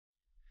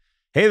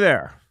Hey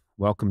there.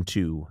 Welcome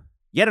to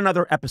yet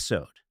another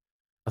episode,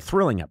 a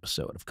thrilling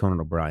episode of Conan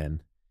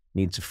O'Brien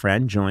Needs a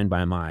Friend, joined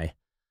by my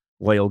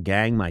loyal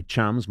gang, my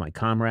chums, my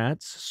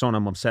comrades,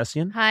 Sona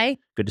Movsesian. Hi.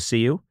 Good to see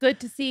you. Good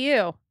to see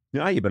you.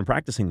 Yeah, you've been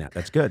practicing that.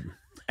 That's good.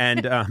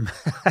 And and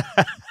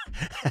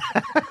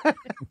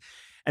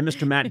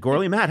Mr. Matt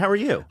Gourley. Matt, how are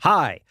you?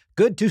 Hi.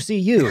 Good to see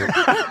you.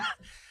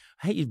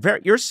 Hey,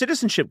 your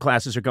citizenship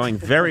classes are going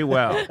very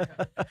well.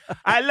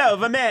 I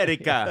love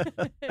America.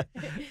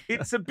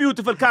 It's a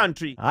beautiful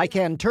country. I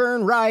can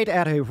turn right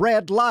at a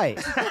red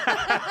light.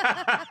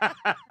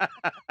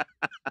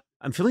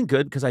 I'm feeling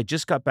good because I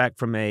just got back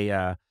from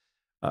a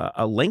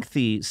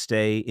lengthy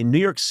stay in New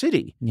York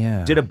City.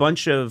 Yeah. Did a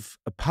bunch of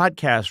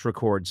podcast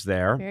records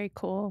there. Very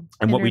cool.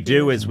 And what we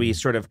do is we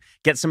sort of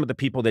get some of the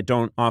people that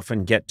don't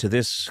often get to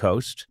this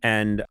coast,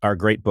 and our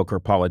great booker,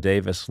 Paula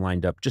Davis,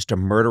 lined up just a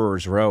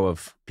murderer's row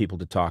of people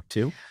to talk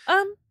to.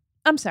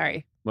 I'm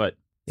sorry. What?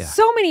 Yeah.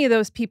 So many of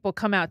those people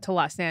come out to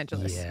Los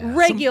Angeles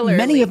regularly.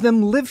 Many of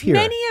them live here.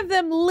 Many of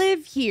them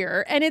live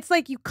here, and it's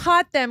like you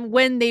caught them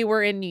when they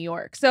were in New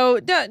York. So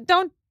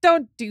don't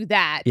do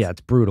that. Yeah,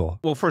 it's brutal.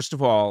 Well, first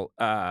of all,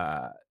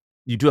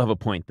 you do have a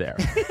point there.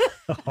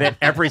 That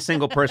every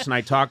single person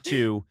I talk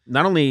to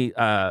not only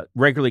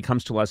regularly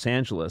comes to Los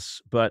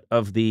Angeles, but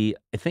of the,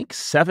 I think,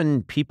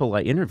 7 people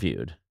I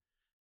interviewed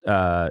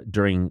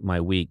during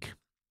my week,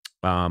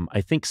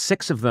 I think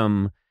 6 of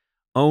them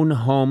own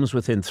homes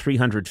within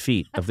 300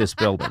 feet of this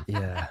building.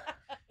 Yeah.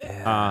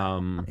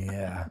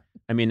 Yeah.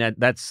 I mean,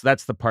 that's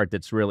the part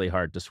that's really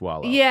hard to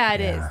swallow. Yeah,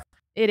 it is.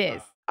 It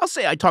is. I'll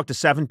say I talked to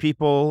 7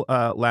 people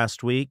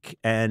last week,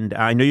 and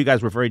I know you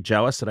guys were very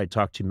jealous that I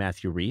talked to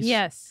Matthew Rhys.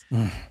 Yes.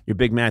 You're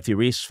big Matthew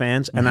Rhys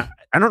fans, and I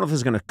don't know if this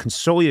is going to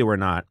console you or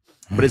not,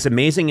 but as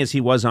amazing as he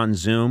was on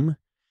Zoom,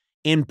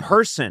 in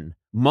person,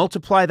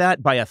 multiply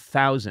that by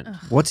 1,000.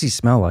 What's he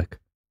smell like?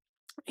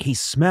 He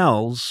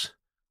smells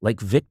like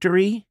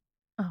victory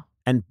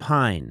and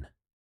pine.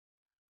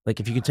 Like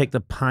if you could take the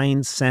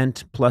pine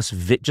scent plus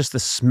just the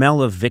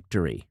smell of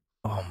victory.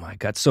 Oh my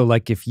God. So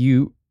like if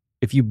you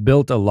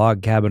built a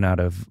log cabin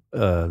out of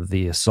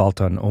the assault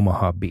on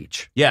Omaha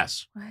Beach.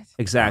 Yes, What?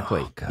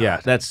 exactly. Oh, God.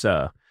 Yeah, that's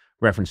a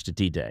reference to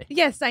D-Day.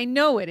 Yes, I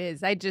know it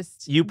is. I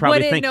just You probably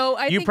wouldn't think know.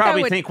 you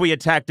probably think we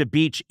attacked a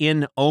beach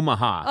in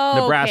Omaha,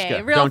 Oh, Nebraska,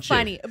 okay. Real don't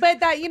funny. you?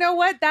 But that, you know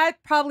what? That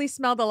probably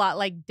smelled a lot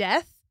like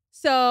death.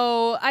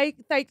 So I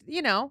like,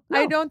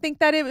 I don't think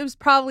that it was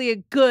probably a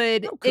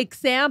good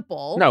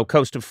example. No,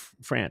 coast of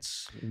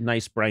France,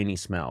 nice briny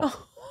smell,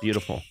 Oh,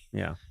 beautiful.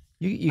 Yeah,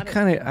 You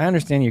kind of, I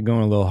understand you're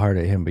going a little hard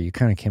at him, but you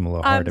kind of came a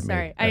little hard at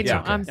sorry. me. I That's know.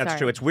 okay. I'm that's sorry.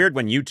 true. It's weird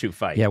when you two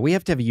fight. Yeah, we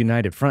have to have a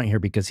united front here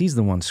because he's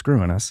the one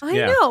screwing us. I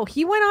Yeah. know.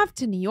 He went off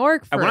to New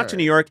York I for went out to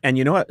New York, and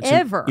you know what?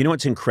 Ever. You know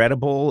what's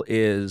incredible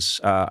is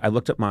I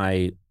looked at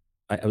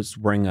I was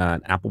wearing an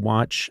Apple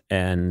Watch,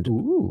 and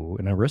Ooh,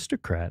 an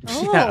aristocrat.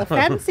 Oh, Yeah.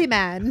 fancy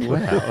man.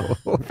 Wow.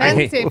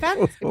 Fancy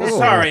man.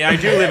 Sorry, I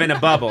do live in a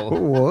bubble.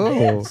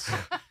 Whoa.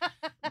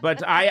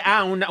 But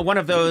I own one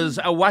of those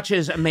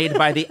watches made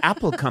by the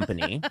Apple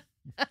Company,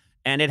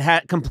 and it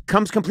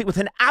comes complete with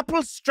an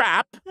Apple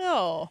strap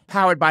Oh.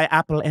 powered by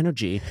Apple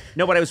Energy.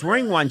 No, but I was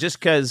wearing one just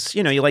because,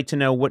 you like to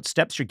know what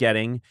steps you're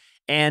getting,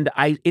 and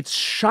it's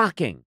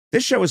shocking.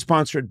 This show is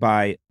sponsored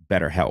by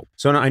BetterHelp.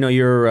 So I know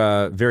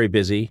you're very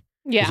busy.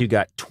 Yeah. You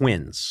got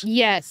twins.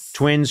 Yes.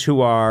 Twins who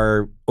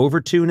are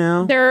over 2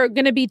 now. They're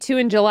going to be 2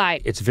 in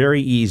July. It's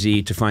very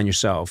easy to find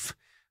yourself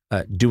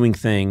doing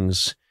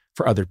things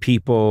for other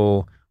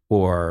people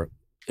or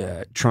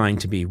trying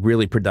to be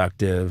really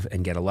productive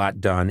and get a lot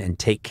done and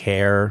take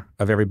care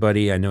of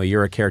everybody. I know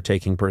you're a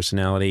caretaking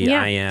personality.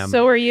 Yeah, I am.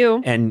 So are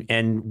you.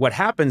 And what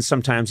happens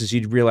sometimes is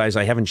you realize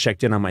I haven't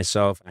checked in on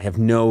myself. I have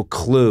no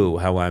clue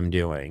how I'm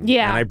doing.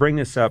 Yeah. And I bring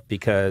this up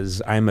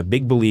because I'm a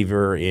big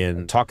believer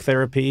in talk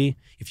therapy.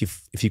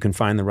 If you can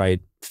find the right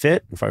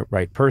fit, the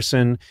right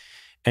person,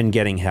 and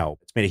getting help.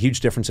 It's made a huge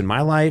difference in my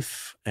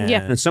life. And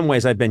in some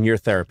ways, I've been your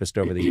therapist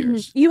over the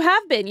years. You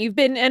have been. You've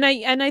been, and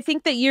I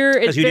think that you're a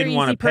Because you very didn't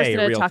want easy to pay person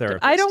a to real talk to.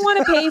 therapist. I don't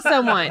want to pay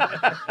someone,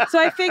 so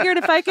I figured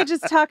if I could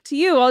just talk to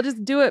you, I'll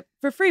just do it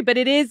for free. But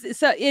it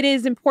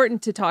is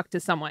important to talk to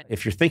someone.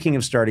 If you're thinking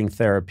of starting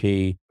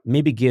therapy,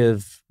 maybe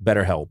give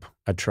BetterHelp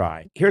a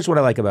try. Here's what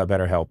I like about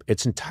BetterHelp.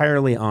 It's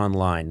entirely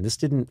online. This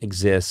didn't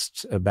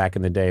exist back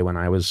in the day when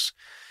I was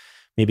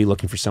maybe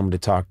looking for someone to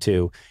talk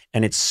to.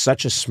 And it's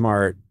such a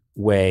smart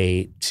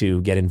way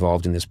to get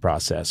involved in this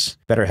process.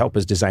 BetterHelp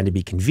is designed to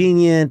be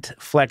convenient,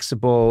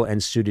 flexible,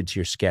 and suited to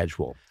your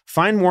schedule.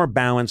 Find more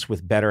balance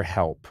with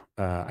BetterHelp.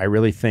 I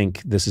really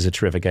think this is a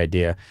terrific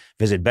idea.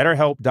 Visit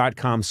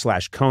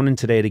betterhelp.com/Conan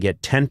today to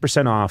get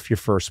 10% off your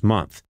first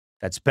month.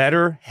 That's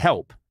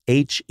BetterHelp,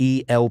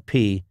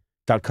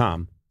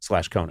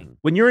 HELP.com/Conan.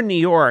 When you're in New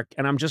York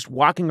and I'm just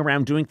walking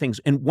around doing things,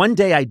 and one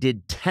day I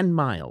did 10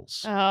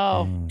 miles.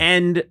 Oh.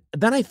 And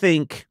then I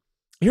think,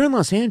 here in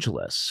Los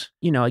Angeles,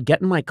 I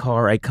get in my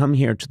car, I come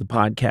here to the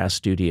podcast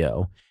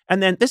studio,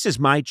 and then this is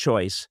my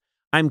choice.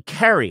 I'm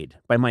carried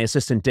by my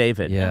assistant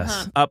David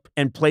Yes. up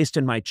and placed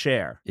in my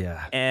chair.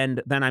 Yeah.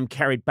 And then I'm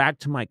carried back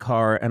to my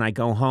car and I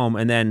go home.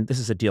 And then this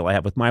is a deal I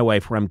have with my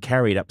wife where I'm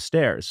carried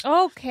upstairs.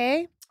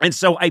 Okay. And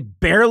so I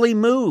barely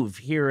move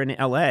here in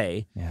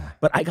LA, Yeah.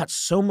 but I got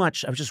so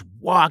much. I was just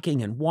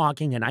walking and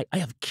walking, and I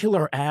have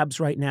killer abs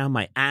right now.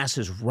 My ass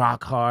is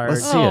rock hard.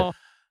 Let's see it. Do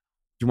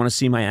you want to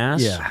see my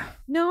ass? Yeah.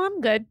 No, I'm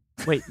good.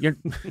 Wait, your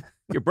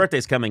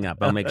birthday's coming up.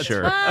 I'll make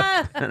sure.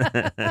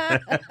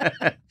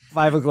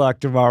 5 o'clock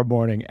tomorrow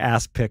morning,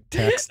 ass pic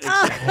text.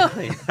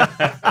 Happy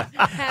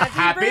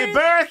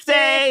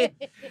birthday!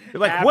 You're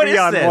like, Happy what is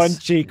on this? one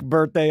cheek,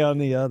 birthday on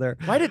the other.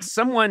 Why did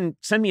someone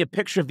send me a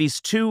picture of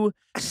these 2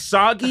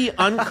 soggy,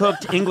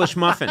 uncooked English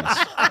muffins?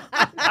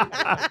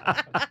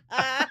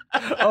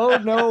 Oh,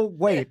 no,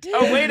 wait.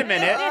 Oh, wait a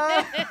minute.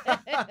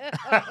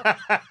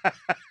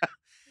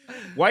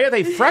 Why are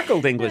they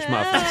freckled English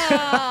muffins?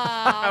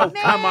 Oh,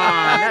 come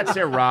on. That's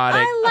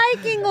erotic. I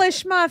like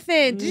English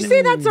muffin. Did you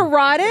say that's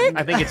erotic?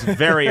 I think it's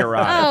very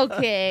erotic.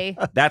 Okay.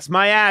 That's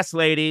my ass,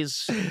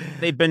 ladies.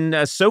 They've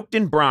been soaked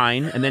in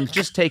brine and then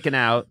just taken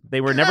out.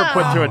 They were never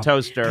put through a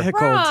toaster.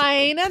 Pickled.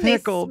 Fine. And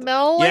Pickled. they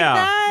smell like Yeah,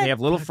 that? they have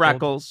little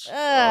freckles.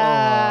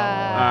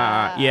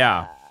 Ah.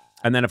 Yeah.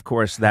 And then, of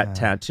course, that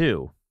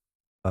tattoo.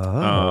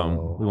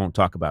 Oh. We won't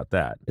talk about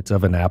that. It's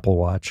of an Apple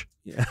Watch.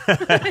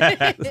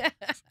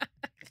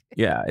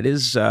 Yeah, it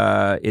is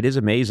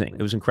amazing.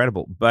 It was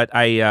incredible. But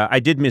I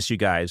did miss you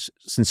guys,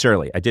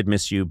 sincerely. I did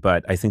miss you,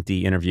 but I think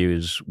the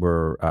interviews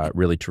were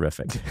really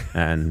terrific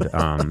and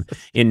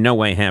in no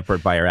way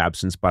hampered by our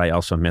absence, but I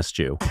also missed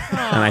you.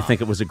 And I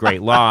think it was a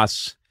great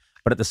loss.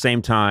 But at the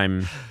same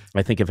time,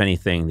 I think if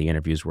anything, the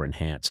interviews were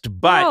enhanced.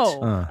 But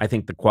Oh. I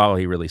think the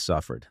quality really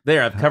suffered.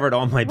 There, I've covered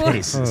all my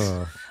bases.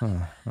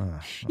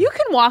 You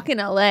can walk in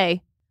LA.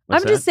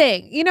 What's I'm just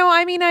saying,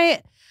 I mean,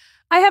 I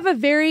have a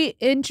very,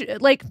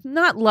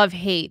 not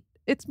love-hate.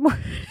 It's more,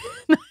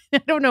 I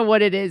don't know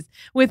what it is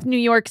with New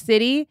York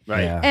City.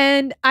 Right. Yeah.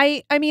 And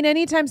I mean,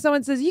 anytime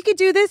someone says, you could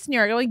do this in New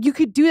York, I'm like, you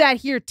could do that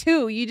here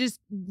too. You just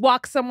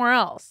walk somewhere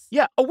else.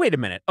 Yeah. Oh, wait a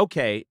minute.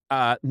 Okay.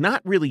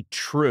 Not really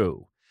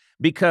true.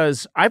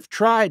 Because I've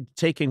tried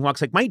taking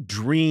walks. Like my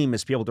dream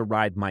is to be able to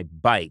ride my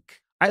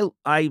bike.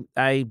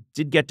 I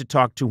did get to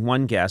talk to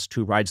one guest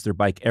who rides their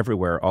bike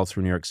everywhere all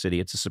through New York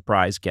City. It's a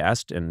surprise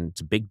guest and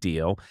it's a big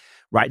deal.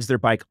 Rides their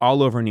bike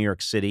all over New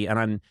York City.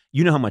 And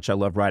you know how much I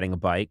love riding a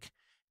bike.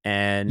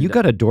 And You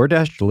got a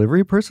DoorDash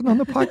delivery person on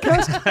the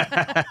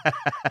podcast?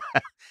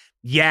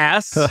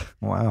 Yes.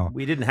 Wow.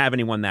 We didn't have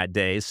anyone that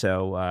day,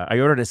 so I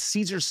ordered a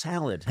Caesar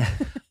salad.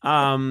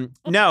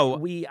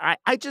 No,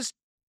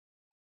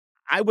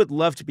 I would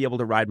love to be able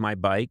to ride my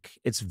bike.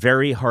 It's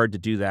very hard to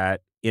do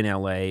that in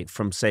LA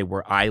from, say,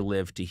 where I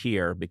live to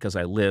here because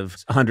I live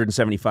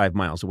 175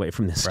 miles away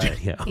from this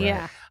studio.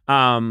 Yeah.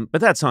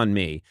 But that's on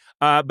me.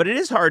 But it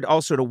is hard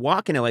also to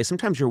walk in LA.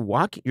 Sometimes you're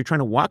trying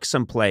to walk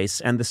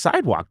someplace and the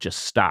sidewalk just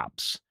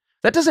stops.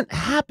 That doesn't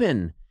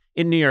happen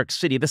in New York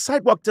City. The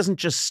sidewalk doesn't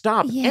just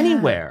stop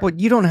anywhere.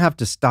 But you don't have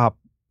to stop.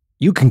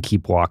 You can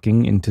keep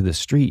walking into the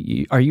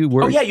street. Are you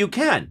worried? Oh, yeah, you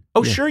can.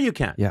 Oh, Yeah. sure you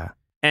can. Yeah.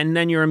 And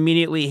then you're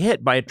immediately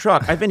hit by a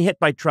truck. I've been hit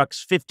by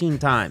trucks 15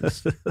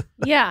 times.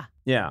 Yeah.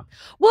 Yeah.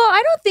 Well,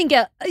 I don't think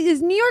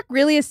is New York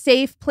really a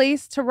safe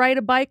place to ride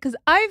a bike? Because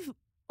I've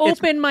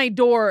opened my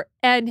door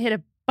and hit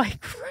a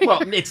bike.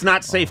 Well, it's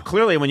not safe,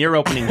 clearly, when you're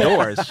opening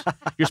doors.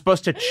 You're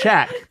supposed to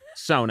check,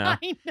 Sona.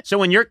 So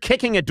when you're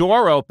kicking a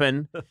door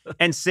open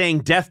and saying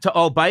death to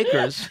all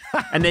bikers,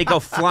 and they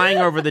go flying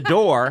over the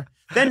door,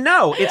 then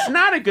no, it's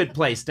not a good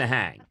place to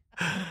hang.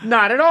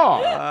 Not at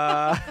all.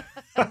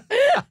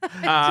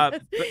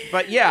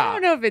 But yeah. I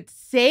don't know if it's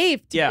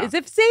safe. Yeah. Is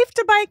it safe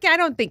to bike? I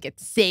don't think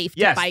it's safe to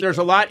Yes, bike. there's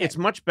a lot. Okay. It's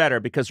much better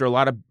because there are a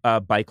lot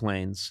of bike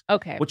lanes.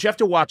 Okay. What you have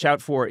to watch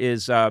out for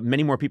is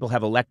many more people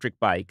have electric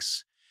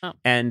bikes. Oh.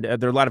 And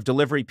there are a lot of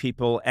delivery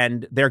people,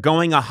 and they're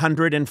going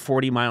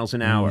 140 miles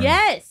an hour.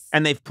 Yes.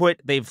 And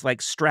they've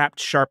like strapped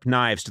sharp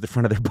knives to the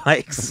front of their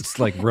bikes. It's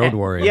like Road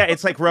Warrior. Yeah,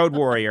 it's like Road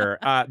Warrior.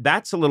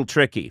 That's a little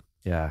tricky.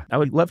 Yeah. I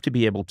would love to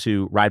be able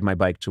to ride my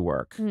bike to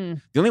work. Hmm.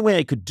 The only way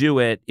I could do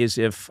it is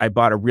if I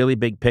bought a really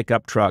big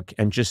pickup truck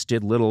and just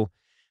did little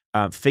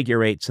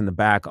figure eights in the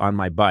back on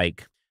my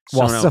bike.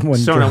 While someone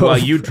drove. While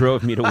you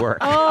drove me to work.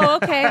 Oh,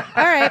 okay. All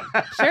right.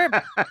 Sure.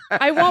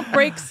 I won't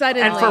brake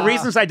suddenly. And for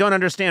reasons I don't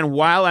understand,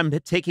 while I'm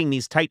taking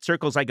these tight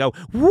circles, I go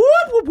whoop,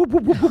 whoop, whoop,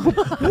 whoop, whoop, whoop, whoop,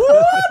 whoop,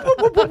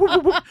 whoop, whoop,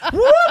 whoop, whoop,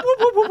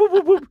 whoop, whoop,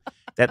 whoop, whoop.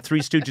 That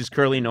Three Stooges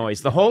curly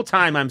noise the whole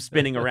time I'm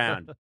spinning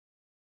around.